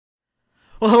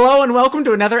Hello and welcome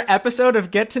to another episode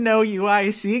of Get to Know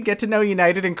UIC, Get to Know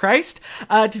United in Christ.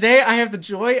 Today I have the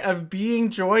joy of being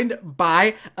joined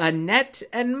by Annette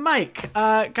and Mike.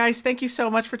 Guys, thank you so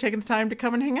much for taking the time to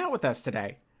come and hang out with us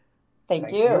today.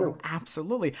 Thank you.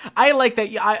 Absolutely. I like that.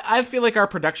 I feel like our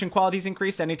production quality's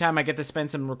increased anytime I get to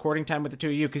spend some recording time with the two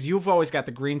of you, because you've always got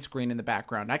the green screen in the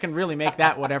background. I can really make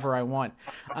that whatever I want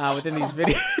within these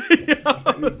videos.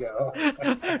 There you go.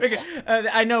 Okay.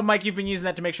 I know, Mike, you've been using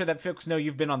that to make sure that folks know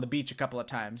you've been on the beach a couple of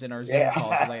times in our Zoom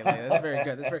calls lately. That's very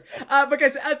good. That's very. But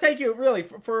guys, thank you really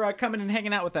for coming and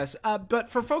hanging out with us. But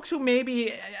for folks who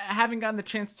maybe haven't gotten the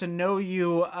chance to know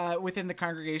you within the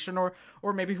congregation, or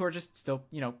maybe who are just still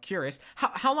curious,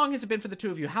 how long has it been for the two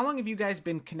of you? How long have you guys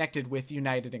been connected with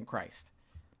United in Christ?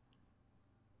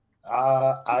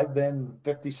 I've been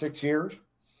 56 years.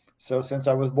 So since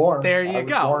I was born, there you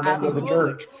go. Born into the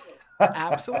church.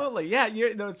 Absolutely. Yeah.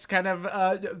 It's kind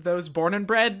of those born and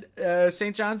bred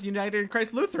St. John's United in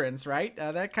Christ Lutherans, right?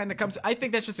 That kind of comes. I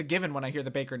think that's just a given when I hear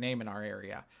the Baker name in our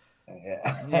area.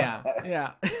 Yeah.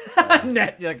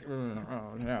 Annette, you're like,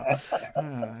 oh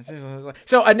no.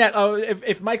 So Annette,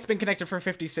 if Mike's been connected for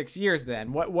 56 years,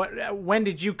 then when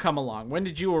did you come along? When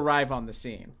did you arrive on the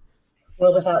scene?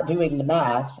 Well, without doing the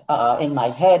math in my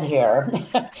head here,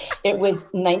 it was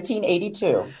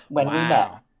 1982 when we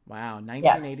met. Wow,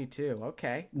 1982. Yes.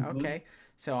 Okay, Mm-hmm. Okay.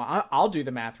 So I'll do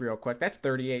the math real quick. That's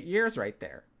 38 years right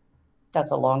there.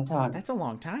 That's a long time. That's a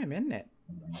long time, isn't it?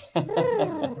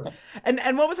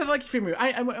 and what was it like for you?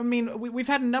 I mean, we've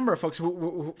had a number of folks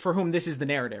for whom this is the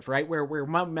narrative, right? Where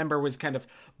one member was kind of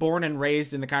born and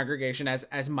raised in the congregation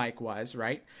as Mike was,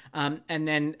 right? And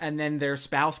then their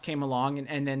spouse came along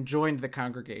and then joined the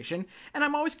congregation. And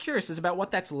I'm always curious about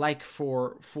what that's like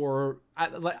for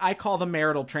I call them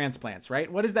marital transplants, right?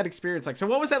 What is that experience like? So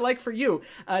what was that like for you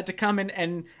to come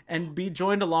and be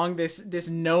joined along this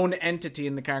known entity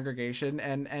in the congregation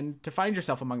and to find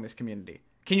yourself among this community?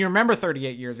 Can you remember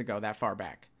 38 years ago, that far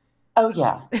back? Oh,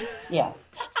 yeah. Yeah.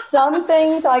 Some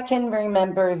things I can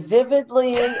remember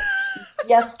vividly.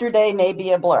 Yesterday may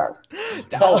be a blur.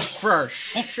 So, for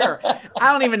sure.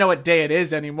 I don't even know what day it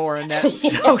is anymore, Annette.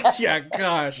 So, yeah,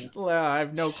 gosh. I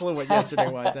have no clue what yesterday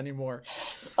was anymore.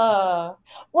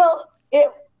 Well,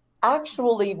 it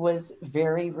actually was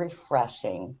very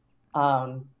refreshing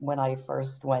when I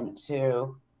first went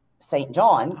to St.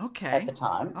 John's at the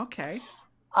time. Okay.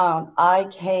 I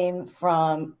came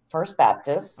from First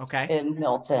Baptist in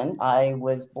Milton. I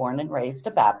was born and raised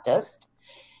a Baptist,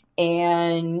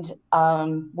 and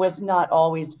was not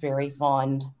always very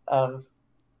fond of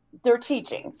their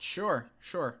teachings. Sure.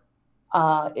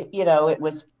 It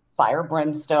was fire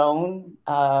brimstone.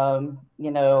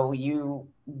 You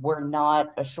were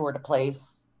not assured a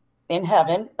place in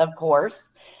heaven, of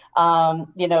course.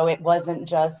 It wasn't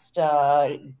just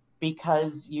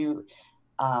because you,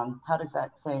 how does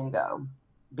that saying go?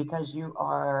 Because you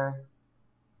are,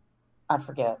 I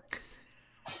forget.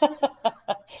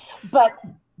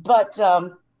 But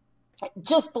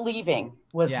just believing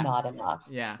was not enough.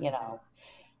 Yeah.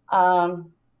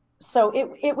 So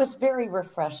it was very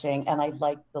refreshing, and I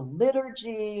liked the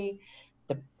liturgy.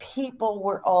 The people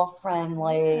were all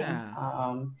friendly.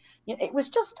 Yeah. It was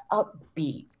just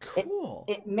upbeat. Cool.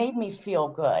 It made me feel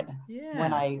good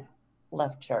when I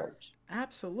left church.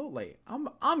 Absolutely.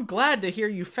 I'm glad to hear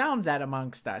you found that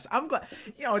amongst us. I'm glad.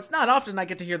 It's not often I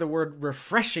get to hear the word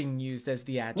refreshing used as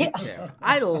the adjective. Yeah.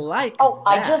 I like that.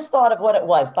 I just thought of what it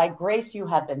was. By grace you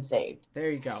have been saved. There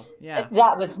you go. Yeah.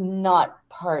 That was not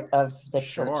part of the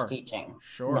church teaching.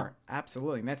 Sure. No.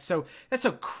 Absolutely. And that's so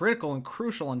critical and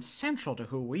crucial and central to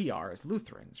who we are as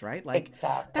Lutherans, right? Like,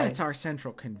 exactly. That's our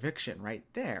central conviction right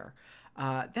there.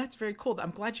 That's very cool.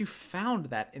 I'm glad you found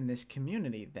that in this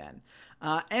community then.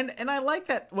 And I like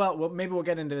that. Well, maybe we'll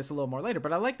get into this a little more later,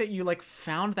 but I like that you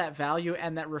found that value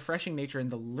and that refreshing nature in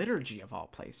the liturgy of all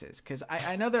places. Cause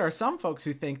I know there are some folks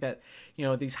who think that,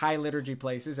 these high liturgy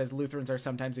places, as Lutherans are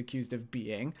sometimes accused of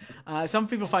being, some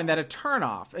people find that a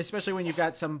turnoff, especially when you've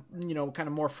got some, kind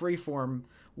of more freeform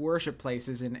worship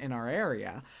places in our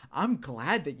area. I'm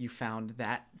glad that you found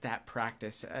that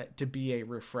practice to be a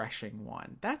refreshing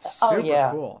one. That's super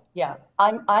cool. Yeah,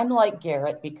 I'm like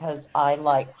Garrett because I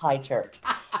like high church.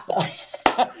 So.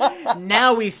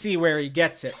 Now we see where he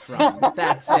gets it from.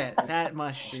 That's it. That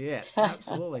must be it.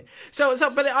 Absolutely. So,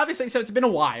 but obviously, it's been a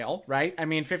while, right? I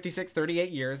mean, 56, 38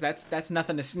 years. That's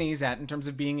nothing to sneeze at in terms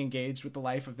of being engaged with the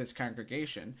life of this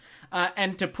congregation.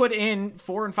 And to put in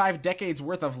 4 and 5 decades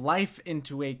worth of life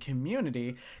into a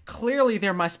community, clearly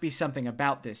there must be something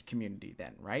about this community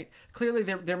then, right? Clearly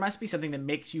there must be something that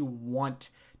makes you want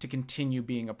to continue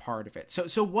being a part of it.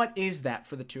 So what is that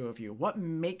for the two of you? What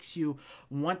makes you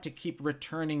want to keep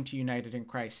returning to United in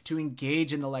Christ, to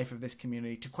engage in the life of this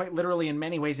community, to quite literally in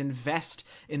many ways invest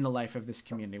in the life of this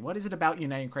community? What is it about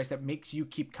United in Christ that makes you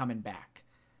keep coming back?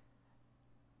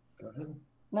 Go ahead.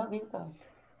 No, you go.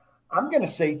 I'm going to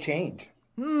say change.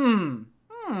 Hmm.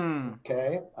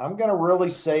 Okay. I'm going to really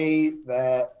say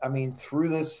that, I mean, through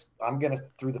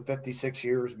the 56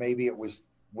 years, maybe it was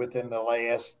within the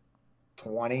last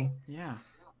 20. Yeah.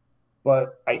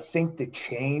 But I think the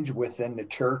change within the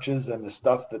churches and the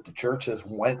stuff that the churches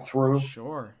went through,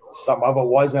 Sure. some of it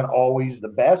wasn't always the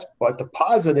best, but the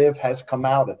positive has come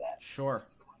out of that. Sure.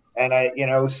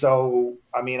 And so,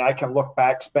 I mean, I can look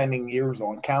back spending years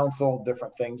on council,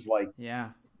 different things like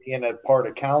being a part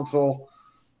of council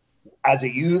as a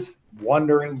youth,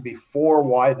 wondering before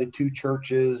why the two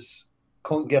churches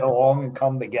couldn't get along and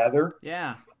come together.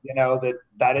 Yeah.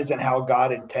 That isn't how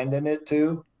God intended it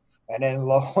to. And then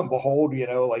lo and behold,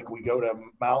 like we go to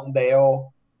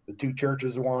Mountaindale, the two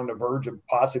churches were on the verge of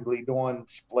possibly doing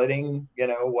splitting,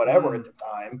 whatever at the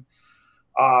time,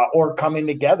 or coming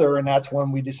together. And that's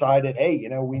when we decided, hey,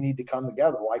 we need to come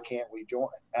together. Why can't we join?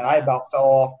 And I about fell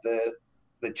off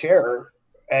the chair,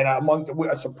 and I'm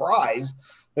surprised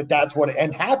that's what,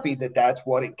 and happy that that's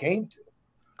what it came to.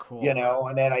 Cool.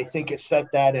 And then I think it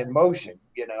set that in motion,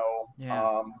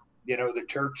 Yeah. The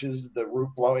churches, the roof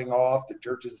blowing off, the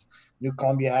churches, New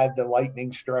Columbia had the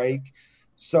lightning strike.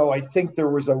 So I think there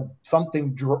was I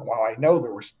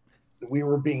know we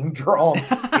were being drawn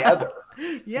together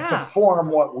to form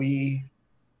what we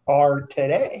are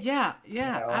today. Yeah,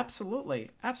 absolutely.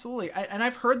 And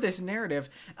I've heard this narrative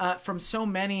from so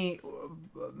many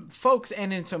folks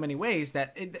and in so many ways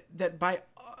that by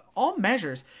all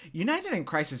measures, United in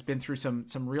Christ has been through some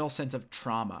real sense of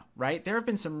trauma, right? There have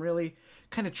been some really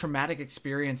kind of traumatic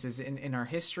experiences in our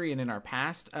history and in our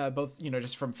past, both,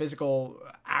 just from physical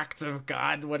acts of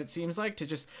God, what it seems like, to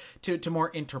just to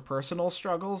more interpersonal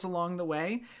struggles along the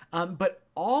way. But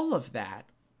all of that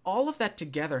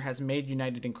together has made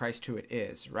United in Christ who it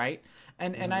is, right?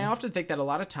 And I often think that a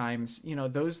lot of times,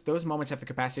 those moments have the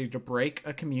capacity to break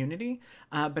a community,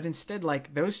 but instead,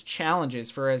 like, those challenges,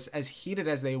 for as heated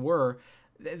as they were,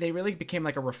 they really became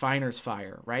like a refiner's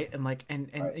fire, right? And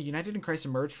right. United in Christ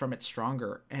emerged from it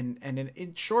stronger and in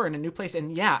a new place,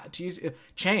 and to use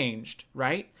changed,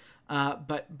 right?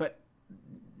 But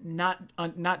not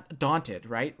daunted,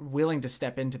 right? Willing to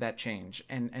step into that change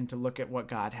and to look at what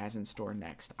God has in store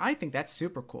next. I think that's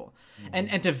super cool. Mm-hmm.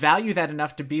 And to value that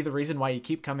enough to be the reason why you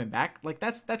keep coming back, like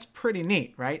that's pretty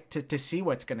neat, right? To see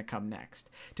what's going to come next,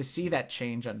 to see that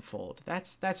change unfold.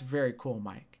 That's very cool,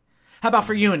 Mike. How about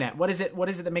for you, Annette? What is it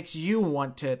that makes you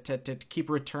want to keep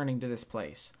returning to this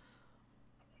place?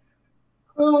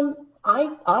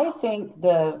 I think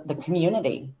the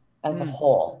community as a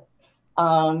whole.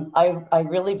 I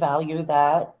really value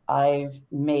that. I've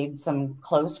made some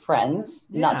close friends,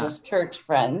 not just church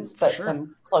friends, but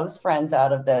some close friends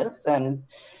out of this. And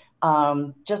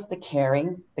just the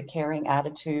caring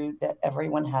attitude that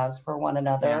everyone has for one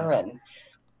another and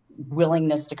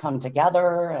willingness to come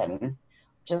together and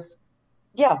just,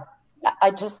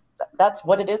 that's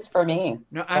what it is for me.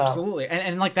 No, absolutely.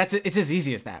 And like, it's as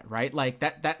easy as that, right? Like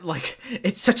that, like,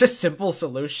 it's such a simple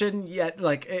solution, yet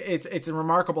like it's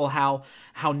remarkable how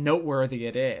noteworthy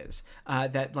it is,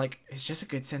 that like, it's just a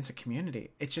good sense of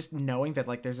community. It's just knowing that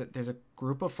like, there's a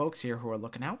group of folks here who are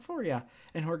looking out for you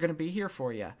and who are going to be here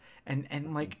for you.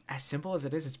 And like, as simple as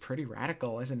it is, it's pretty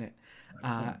radical, isn't it?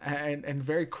 And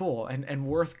very cool and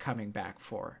worth coming back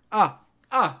for.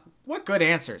 What good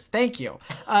answers. Thank you.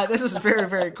 This is very,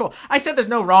 very cool. I said there's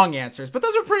no wrong answers, but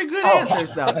those are pretty good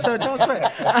answers, though. So don't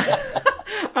sweat.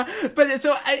 But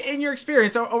so in your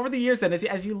experience over the years, then,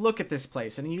 as you look at this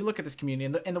place and you look at this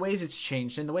community and the ways it's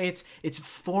changed and the way it's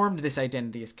formed this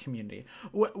identity as community,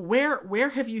 where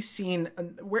have you seen,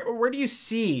 where do you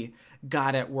see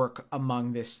God at work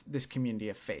among this community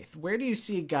of faith? Where do you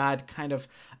see God kind of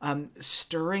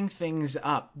stirring things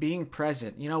up, being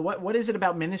present? What is it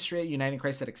about ministry at United in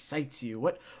Christ that excites you?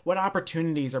 What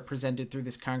opportunities are presented through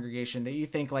this congregation that you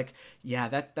think like,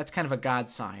 that's kind of a God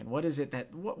sign? What is it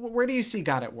where do you see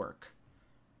God at work?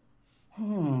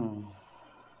 I'm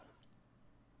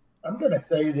going to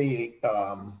say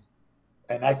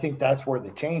and I think that's where the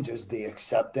change is, the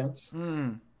acceptance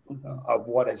of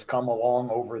what has come along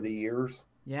over the years.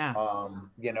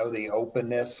 The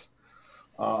openness.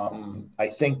 I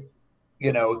think,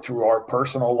 through our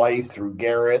personal life, through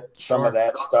Garrett, some of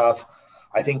that stuff,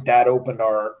 I think that opened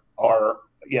our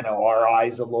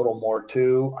eyes a little more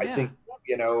too. I think,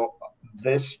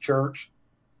 this church,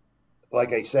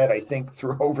 like I said, I think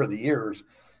through over the years,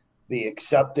 the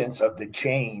acceptance of the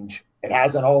change. It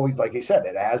hasn't always, like I said,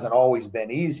 it hasn't always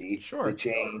been easy, the Sure.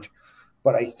 change.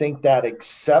 But I think that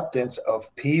acceptance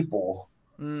of people,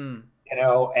 Mm.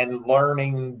 and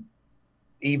learning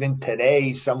even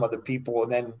today, some of the people,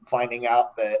 and then finding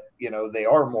out that, they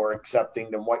are more accepting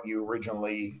than what you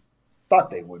originally thought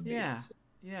they would be, Yeah.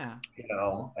 Yeah.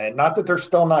 and not that there's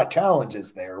still not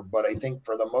challenges there, but I think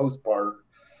for the most part,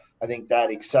 I think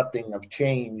that accepting of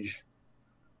change,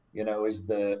 is of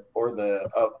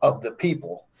the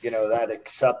people, that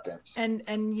acceptance.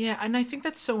 And yeah, and I think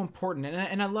that's so important,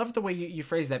 and I love the way you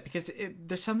phrase that, because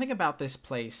there's something about this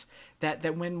place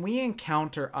that when we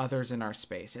encounter others in our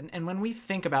space, and when we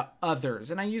think about others,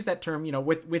 and I use that term,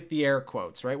 with the air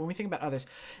quotes, right? When we think about others,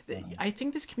 I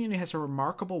think this community has a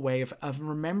remarkable way of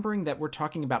remembering that we're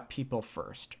talking about people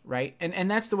first, right?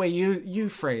 And that's the way you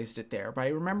phrased it there, by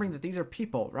remembering that these are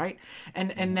people, right?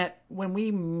 And that when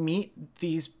we meet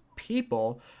these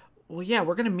people, well, yeah,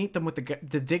 we're going to meet them with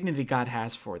the dignity God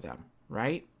has for them,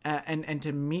 right? And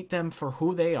to meet them for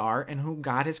who they are and who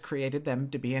God has created them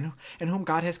to be, and whom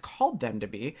God has called them to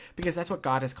be, because that's what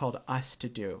God has called us to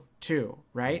do too,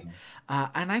 right?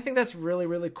 And I think that's really,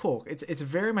 really cool. It's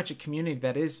very much a community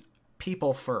that is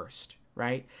people first,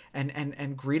 right?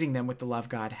 And greeting them with the love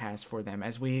God has for them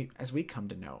as we come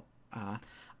to know.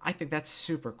 I think that's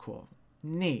super cool.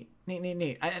 Neat.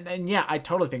 And yeah, I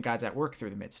totally think God's at work through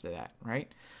the midst of that, right?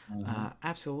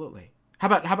 Absolutely. How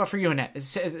about for you, Annette?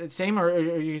 Is it same,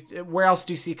 or where else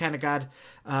do you see kind of God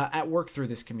at work through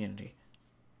this community?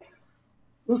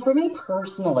 Well, for me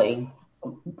personally,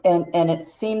 and it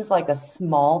seems like a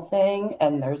small thing,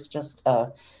 and there's just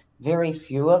very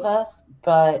few of us,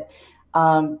 but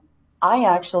I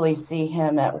actually see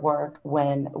him at work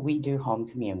when we do home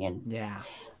communion. Yeah.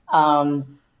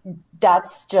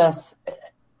 That's just,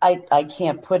 I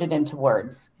can't put it into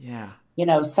words. Yeah.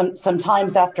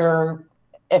 Sometimes after,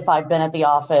 if I've been at the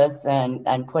office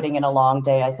and putting in a long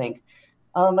day, I think,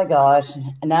 oh my gosh,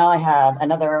 now I have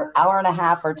another hour and a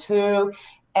half or two,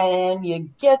 and you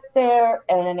get there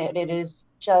and it is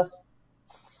just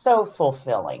so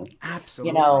fulfilling.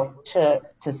 Absolutely.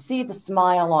 To see the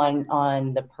smile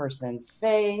on the person's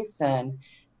face, and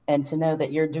to know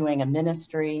that you're doing a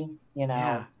ministry,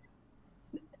 Yeah.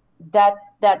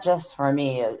 that just for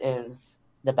me is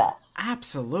the best.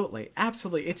 Absolutely.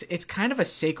 It's kind of a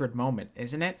sacred moment,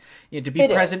 isn't it? To be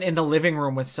It present is. in the living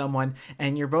room with someone,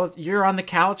 and you're on the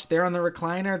couch, they're on the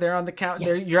recliner, they're on the couch,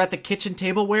 Yeah. you're at the kitchen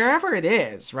table, wherever it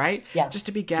is, right? Yeah. Just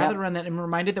to be gathered Yep. around that and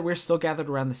reminded that we're still gathered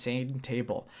around the same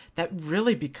table. That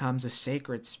really becomes a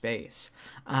sacred space.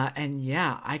 And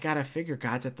yeah, I gotta figure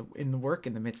God's in the work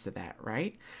in the midst of that,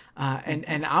 right?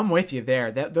 And I'm with you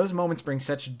there. Those moments bring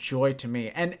such joy to me.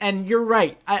 And you're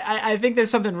right. I think there's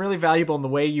something really valuable in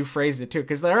the way you phrased it too,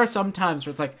 because there are some times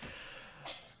where it's like,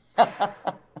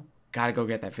 gotta go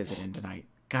get that visit in tonight.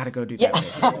 Gotta go do that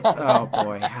visit. Oh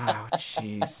boy. Oh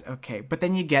jeez. Okay. But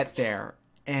then you get there,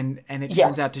 and it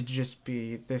turns out to just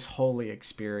be this holy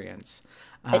experience.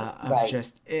 Of Right.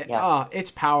 just Yeah.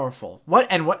 it's powerful.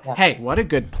 What Yeah. Hey, what a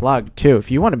good plug too. If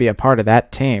you want to be a part of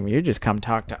that team, you just come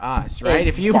talk to us, right?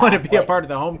 If you want to be a Exactly. part of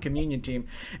the home communion team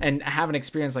and have an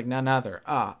experience like none other,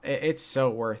 it's so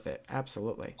worth it.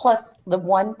 Absolutely. Plus, the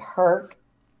one perk,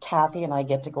 Kathy and I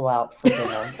get to go out for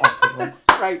dinner afterwards.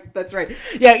 That's right.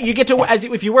 Yeah, you get to,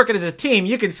 if you work it as a team,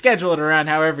 you can schedule it around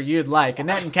however you'd like.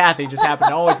 Annette and Kathy just happen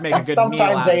to always make a good meal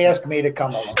Sometimes out they of ask me to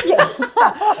come along. it.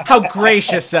 How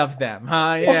gracious of them,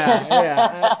 huh?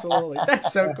 Yeah, absolutely.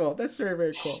 That's so cool. That's very,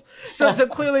 very cool. So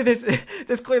clearly there's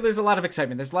a lot of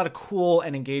excitement. There's a lot of cool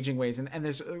and engaging ways, and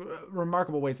there's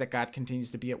remarkable ways that God continues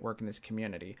to be at work in this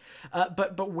community.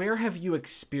 But where have you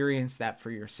experienced that for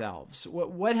yourselves?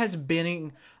 What has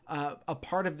been a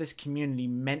part of this community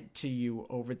meant to you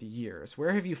over the years?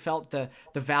 Where have you felt the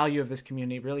value of this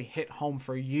community really hit home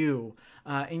for you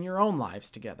in your own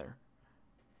lives together?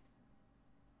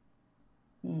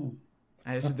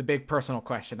 This is the big personal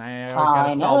question. I always got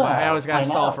to stall. I always got to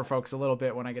stall for folks a little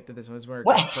bit when I get to this. Was where it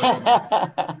gets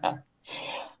personal.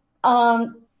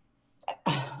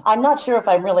 I'm not sure if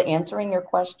I'm really answering your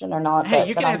question or not. Hey, but,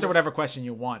 you but can I'm answer just, whatever question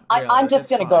you want. Really. I'm just It's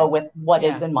going to fine. go with what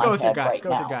is in my Go with your head gut. right Go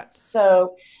with now. your gut.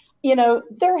 So,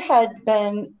 there had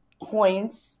been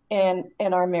points in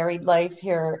our married life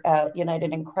here at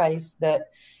United in Christ that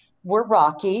were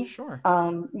rocky. Sure.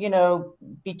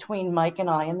 Between Mike and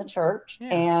I in the church, Yeah.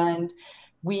 and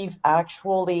we've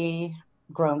actually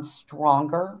grown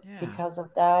stronger Yeah. because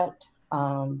of that.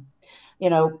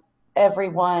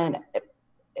 Everyone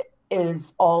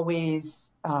is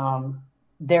always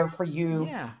there for you,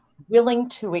 Yeah. willing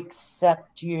to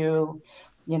accept you.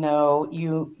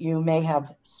 You may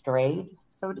have strayed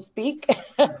so to speak.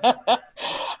 But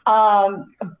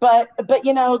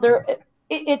there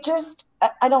it just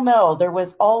I don't know. There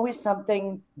was always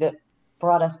something that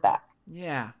brought us back,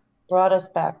 Yeah, brought us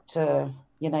back to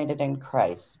United in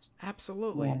Christ.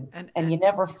 absolutely. And you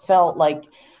never felt like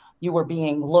you were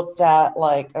being looked at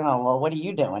like, oh, well, what are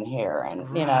you doing here? And,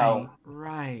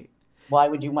 right. why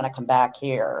would you want to come back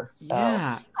here? So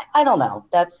Yeah. I don't know.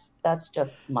 That's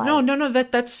just my. No,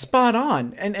 that's spot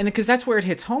on. And because that's where it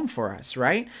hits home for us,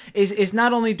 right? Is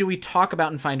not only do we talk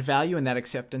about and find value in that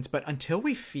acceptance, but until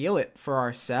we feel it for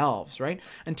ourselves, right?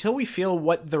 Until we feel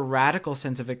what the radical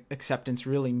sense of acceptance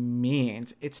really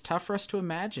means, it's tough for us to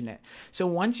imagine it. So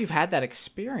once you've had that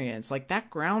experience, like that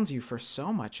grounds you for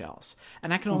so much else.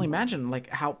 And I can only imagine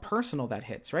like how personal that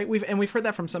hits, right? We've heard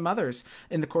that from some others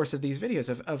in the course of these videos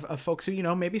of folks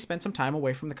who, maybe spent some time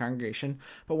away from the congregation,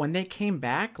 but when they came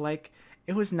back, like,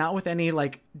 it was not with any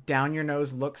like down your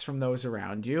nose looks from those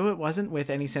around you. It wasn't with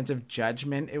any sense of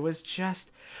judgment. It was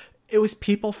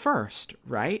people first,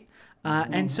 right?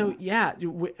 And so, yeah,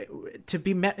 to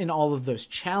be met in all of those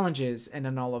challenges and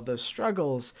in all of those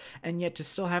struggles, and yet to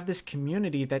still have this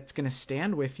community that's going to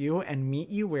stand with you and meet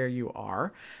you where you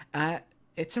are,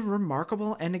 it's a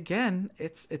remarkable, and again,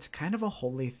 it's kind of a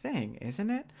holy thing, isn't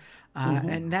it?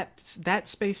 And that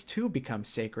space too becomes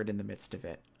sacred in the midst of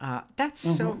it. That's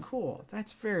so cool.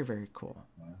 That's very, very cool.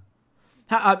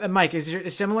 Mike, is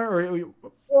it similar or?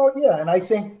 Well, yeah, and I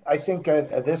think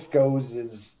this goes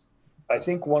is I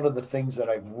think one of the things that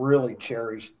I've really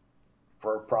cherished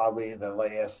for probably the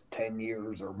last 10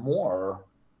 years or more,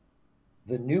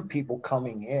 the new people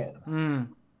coming in.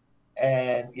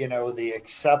 And the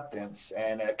acceptance,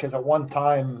 and because at one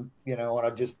time and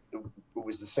it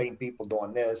was the same people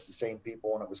doing this, the same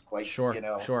people, and it was like sure.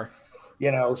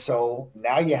 So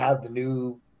now you have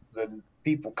the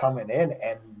people coming in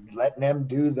and letting them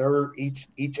do their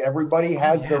everybody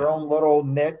has their own little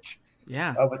niche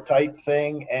of a type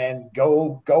thing and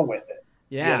go with it.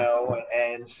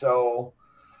 And so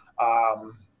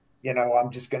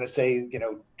I'm just going to say,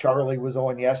 Charlie was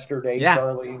on yesterday,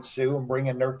 Charlie and Sue, and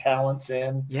bringing their talents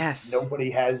in. Yes.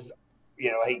 Nobody has,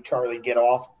 hey, Charlie, get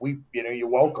off. You're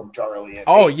welcome, Charlie. And,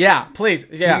 oh, hey, yeah, please.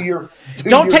 Yeah.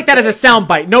 Don't take that as a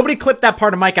soundbite. Nobody clip that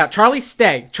part of Mike out. Charlie,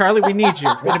 stay. Charlie, we need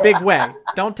you in a big way.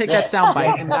 Don't take that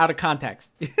soundbite and out of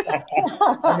context.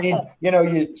 I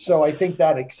mean, so I think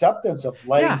that acceptance of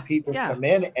letting people come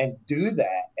in and do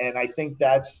that. And I think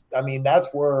that's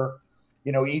where,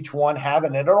 each one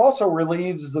having it. It also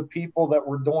relieves the people that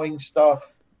were doing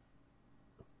stuff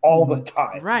all the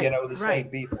time, the same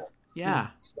people. Yeah.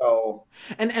 So,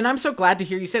 and I'm so glad to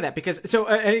hear you say that because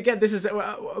again, this is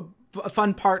a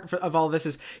fun part of all this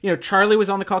is, Charlie was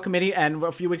on the call committee, and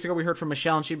a few weeks ago we heard from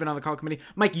Michelle, and she'd been on the call committee.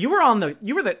 Mike, you were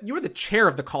the chair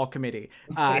of the call committee.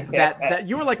 That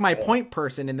you were like my point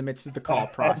person in the midst of the call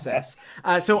process.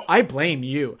 So I blame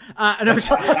you. And I'm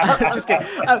just kidding.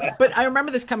 But I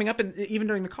remember this coming up, even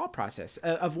during the call process,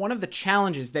 of one of the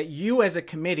challenges that you as a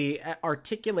committee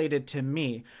articulated to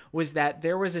me was that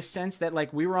there was a sense that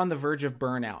like we were on the verge of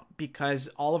burnout because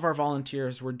all of our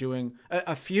volunteers were doing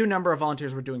a few number of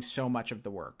volunteers were doing so much of the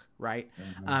work, right?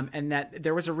 And that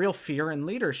there was a real fear in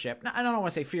leadership. Now, I don't want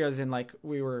to say fear as in like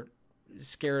we were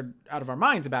scared out of our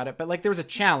minds about it, but like there was a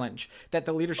challenge that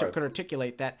the leadership could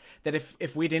articulate that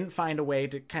if we didn't find a way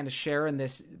to kind of share in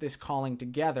this calling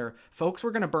together, folks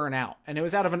were going to burn out. And it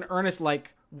was out of an earnest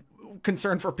like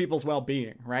concern for people's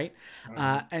well-being, right?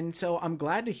 And so I'm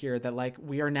glad to hear that like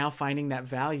we are now finding that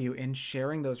value in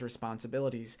sharing those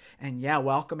responsibilities and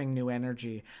welcoming new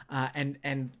energy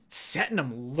and setting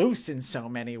them loose in so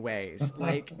many ways,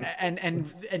 like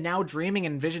and now dreaming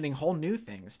and envisioning whole new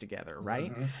things together,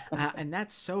 right? And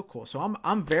that's so cool. So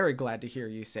I'm very glad to hear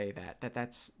you say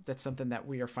that's something that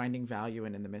we are finding value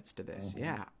in the midst of this.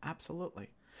 Yeah,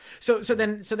 absolutely. So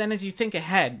then as you think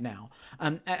ahead now,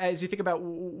 as you think about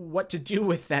what to do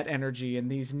with that energy and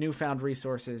these newfound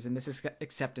resources and this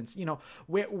acceptance,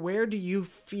 where do you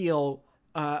feel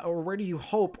or where do you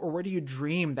hope or where do you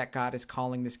dream that God is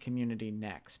calling this community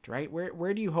next, right?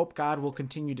 Where do you hope God will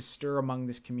continue to stir among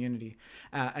this community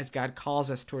as God calls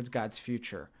us towards God's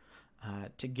future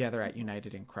together at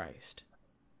United in Christ?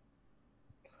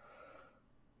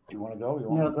 Do you want to go?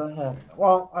 No, go ahead.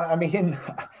 Well, I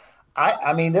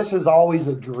mean, this is always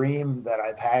a dream that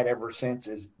I've had ever since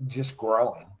is just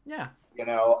growing. Yeah.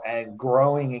 And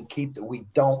growing and we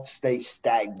don't stay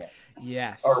stagnant.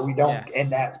 Yes. Or we don't, in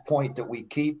that point that we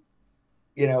keep,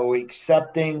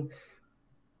 accepting,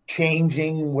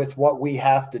 changing with what we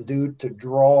have to do to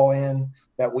draw in,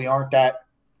 that we aren't that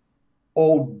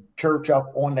old church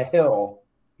up on the hill,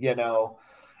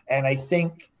 And I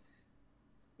think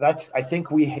I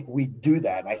think we do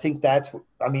that. I think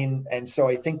and so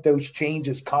I think those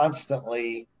changes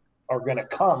constantly are going to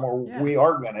come, or we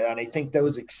are going to. And I think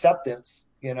those acceptance,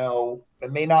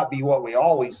 it may not be what we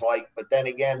always like, but then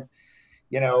again,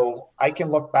 I can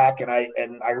look back and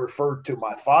I referred to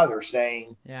my father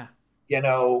saying, I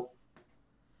know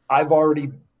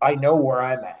where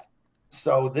I'm at.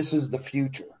 So this is the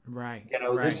future. Right.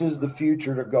 This is the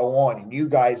future to go on. And you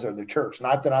guys are the church.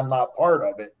 Not that I'm not part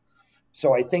of it.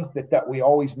 So I think that we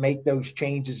always make those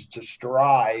changes to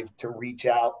strive to reach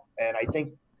out. And I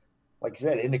think, like I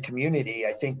said, in the community,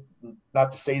 I think,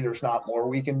 not to say there's not more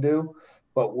we can do,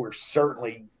 but we're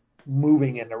certainly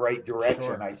moving in the right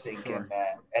direction, I think, in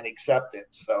that and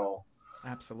acceptance. So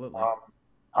absolutely.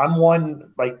 I'm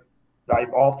one, like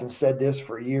I've often said this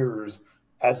for years,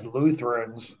 as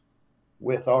Lutherans,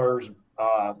 with ours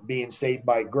being saved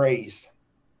by grace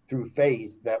through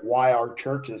faith, that why our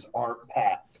churches aren't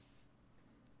packed,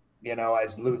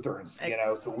 as Lutherans,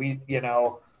 so we,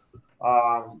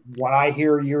 when I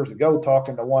hear years ago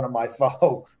talking to one of my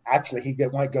fellow, actually he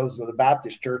goes to the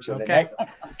Baptist church that Annette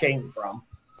came from,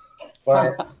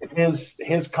 but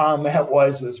his comment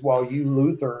was, well, you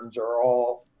Lutherans are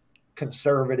all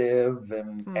conservative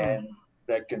and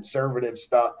the conservative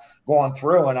stuff going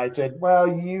through. And I said, well,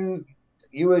 you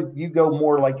go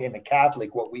more like in the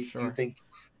Catholic, what you think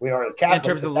we are the Catholic. In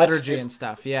terms of liturgy and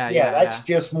stuff. That's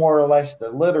just more or less the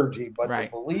liturgy, but the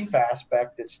belief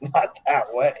aspect, it's not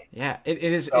that way. Yeah, it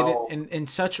is. So, in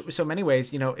so many ways,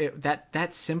 that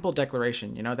simple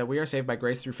declaration, that we are saved by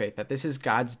grace through faith, that this is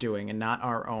God's doing and not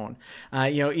our own.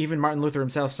 Even Martin Luther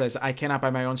himself says, I cannot by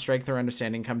my own strength or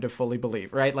understanding come to fully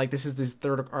believe, right? Like this is this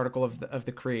third article of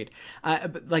the creed.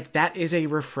 But like that is a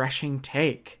refreshing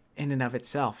take in and of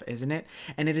itself, isn't it?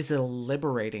 And it is a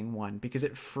liberating one because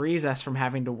it frees us from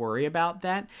having to worry about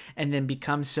that and then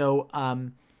become so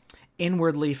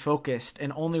inwardly focused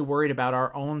and only worried about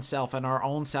our own self and our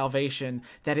own salvation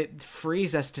that it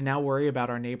frees us to now worry about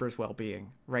our neighbor's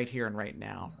well-being right here and right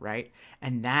now, right?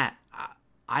 And that,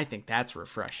 I think that's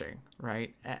refreshing,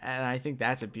 right? And I think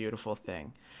that's a beautiful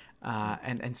thing,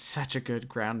 and such a good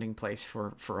grounding place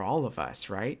for all of us,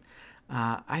 right?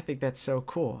 I think that's so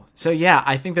cool. So yeah,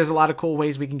 I think there's a lot of cool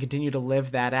ways we can continue to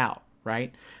live that out,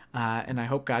 right? And I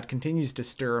hope God continues to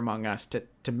stir among us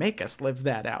to make us live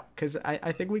that out, because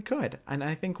I think we could. And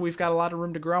I think we've got a lot of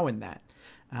room to grow in that.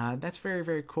 That's very,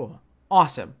 very cool.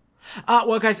 Awesome.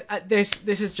 Well, guys, this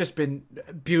has just been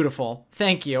beautiful.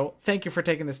 Thank you for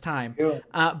taking this time.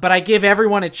 But I give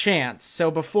everyone a chance.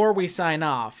 So before we sign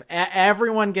off,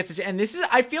 everyone gets a. And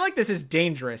I feel like this is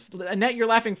dangerous. Annette, you're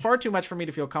laughing far too much for me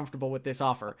to feel comfortable with this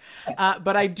offer.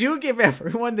 But I do give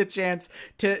everyone the chance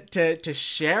to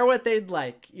share what they'd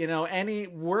like. Any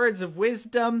words of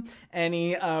wisdom,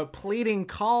 any pleading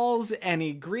calls,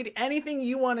 any anything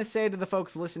you want to say to the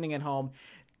folks listening at home.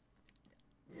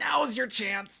 Now's your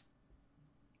chance.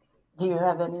 Do you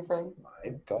have anything?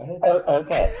 Go ahead. Oh,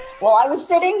 okay. Well, I was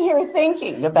sitting here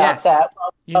thinking about that.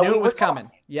 You knew it was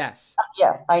coming. Yes.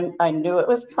 Yeah, I knew it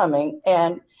was coming.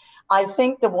 And I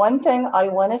think the one thing I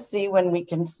want to see when we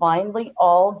can finally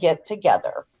all get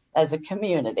together as a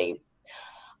community,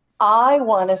 I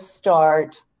want to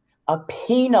start a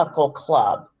pinochle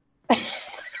club.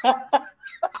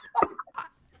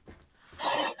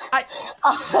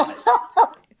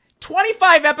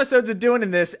 25 episodes of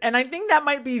doing this, and I think that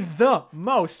might be the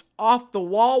most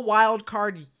off-the-wall wild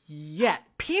card yet.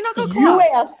 Pinochle Club. You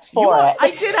asked for it.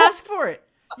 I did ask for it.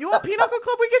 You want Pinochle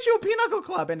Club? We get you a Pinochle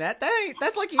Club, Annette.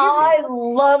 That's like easy. I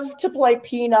love to play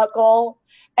Pinochle,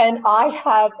 and I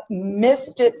have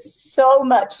missed it so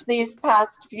much these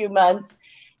past few months.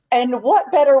 And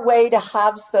what better way to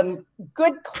have some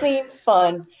good, clean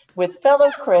fun with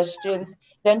fellow Christians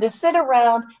than to sit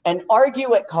around and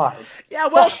argue at cards. Yeah,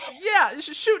 well, yeah,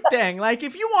 shoot dang. Like,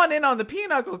 if you want in on the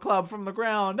Pinochle Club from the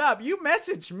ground up, you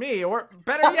message me, or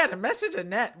better yet, message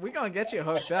Annette. We're going to get you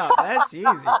hooked up. That's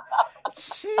easy.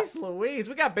 Jeez Louise.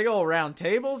 We got big old round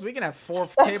tables. We can have 4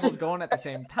 tables going at the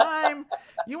same time.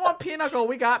 You want Pinochle?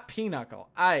 We got Pinochle.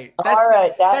 All right.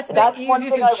 That's the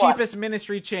easiest and cheapest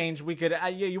ministry change we could.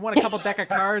 You want a couple deck of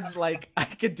cards? Like, I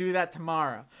could do that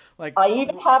tomorrow. Like, I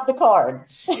even have the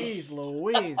cards. Jeez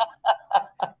Louise.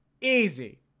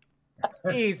 Easy.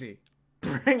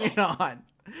 Bring it on.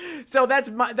 So that's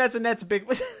Annette's big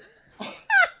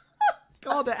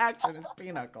call to action is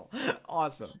Pinochle.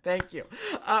 Awesome. Thank you.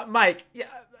 Mike,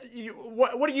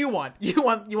 what do you want? You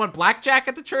want blackjack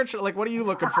at the church? Like, what are you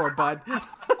looking for, bud?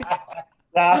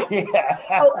 Yeah.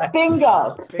 Oh,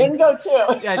 bingo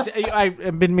too. Yeah,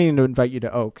 I've been meaning to invite you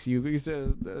to Oaks. You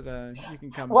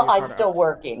can come. Well, I'm still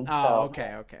working. Oh, so.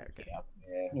 okay.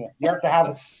 Yeah. You have to have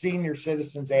a senior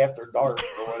citizens after dark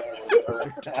or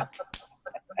whatever.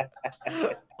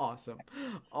 Awesome.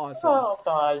 Oh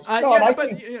gosh. No, and Yeah, I but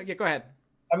think, yeah, go ahead.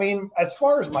 I mean, as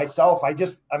far as myself, I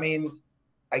get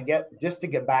just to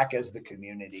get back as the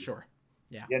community. Sure.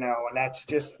 Yeah. You know, and that's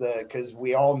just because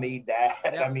we all need that.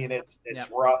 Yep. I mean, it's Yep.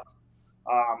 rough.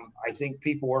 I think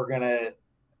people are going to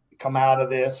come out of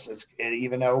this,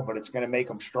 even though, but it's going to make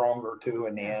them stronger too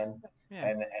in the end, Yeah.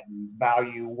 and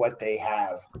value what they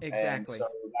have. Exactly.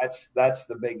 And so that's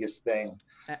the biggest thing.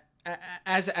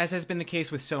 As has been the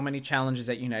case with so many challenges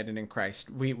at United in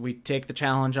Christ, we take the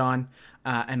challenge on,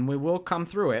 and we will come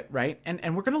through it, right?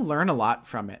 And we're going to learn a lot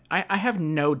from it. I have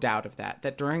no doubt of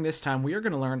that during this time, we are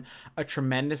going to learn a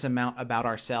tremendous amount about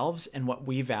ourselves and what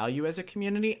we value as a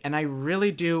community. And I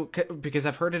really do, because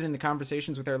I've heard it in the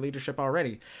conversations with our leadership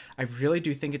already, I really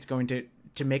do think it's going to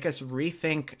make us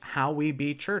rethink how we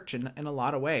be church in a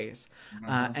lot of ways.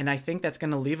 And I think that's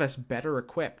going to leave us better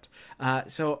equipped.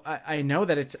 So I know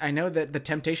that the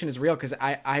temptation is real, because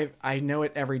I know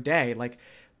it every day. Like,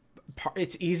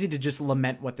 it's easy to just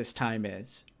lament what this time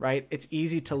is, right? It's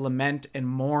easy to lament and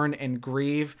mourn and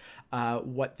grieve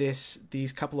what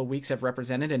these couple of weeks have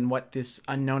represented and what this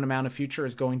unknown amount of future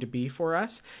is going to be for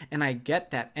us. And I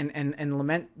get that. And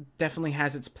lament definitely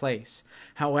has its place.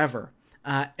 However,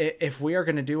 if we are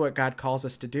going to do what God calls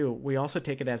us to do, we also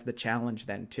take it as the challenge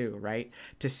then too, right?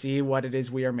 To see what it is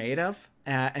we are made of,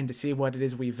 and to see what it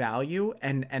is we value,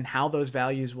 and how those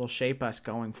values will shape us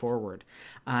going forward.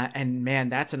 And man,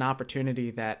 that's an opportunity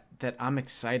that I'm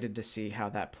excited to see how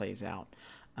that plays out.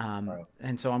 Right.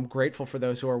 And so I'm grateful for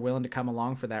those who are willing to come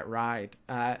along for that ride,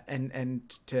 and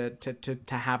to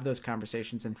have those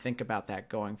conversations and think about that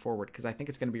going forward, because I think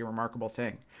it's going to be a remarkable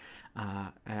thing.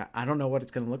 I don't know what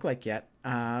it's going to look like yet.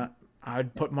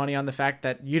 I'd put money on the fact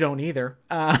that you don't either,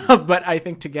 but I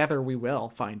think together we will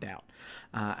find out.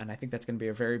 And I think that's going to be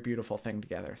a very beautiful thing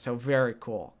together. So very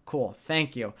cool.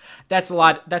 Thank you. That's a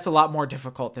lot more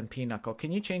difficult than Pinochle.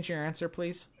 Can you change your answer,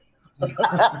 please?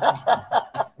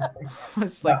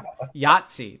 It's like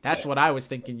Yahtzee. That's what I was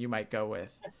thinking you might go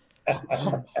with.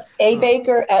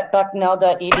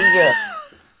 abaker@bucknell.edu.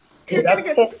 You're gonna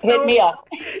get hit me up.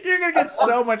 You're gonna get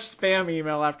so much spam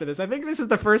email after this. I think this is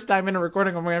the first time in a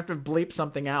recording I'm gonna have to bleep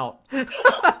something out.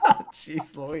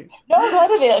 Jeez Louise. No,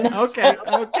 let it in.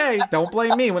 Okay. Don't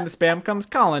blame me when the spam comes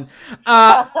calling.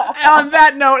 On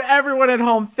that note, everyone at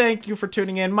home, thank you for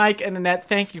tuning in. Mike and Annette,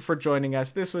 thank you for joining us.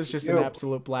 This was just an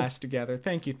absolute blast together.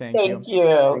 Thank you. Thank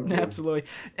you. Absolutely.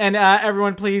 And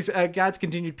everyone, please, God's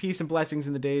continued peace and blessings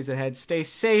in the days ahead. Stay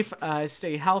safe,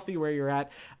 stay healthy where you're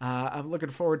at. I'm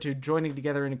looking forward to joining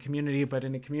together in a community, but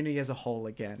in a community as a whole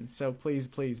again. So please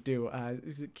do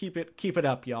keep it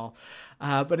up, y'all.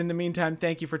 But in the meantime,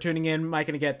 thank you for tuning in. Mike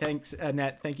and again, thanks,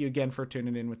 Annette. Thank you again for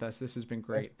tuning in with us. This has been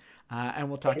great. And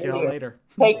we'll talk to y'all later.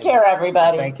 Take care,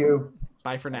 everybody. Thank you.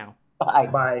 Bye for now. Bye.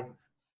 Bye.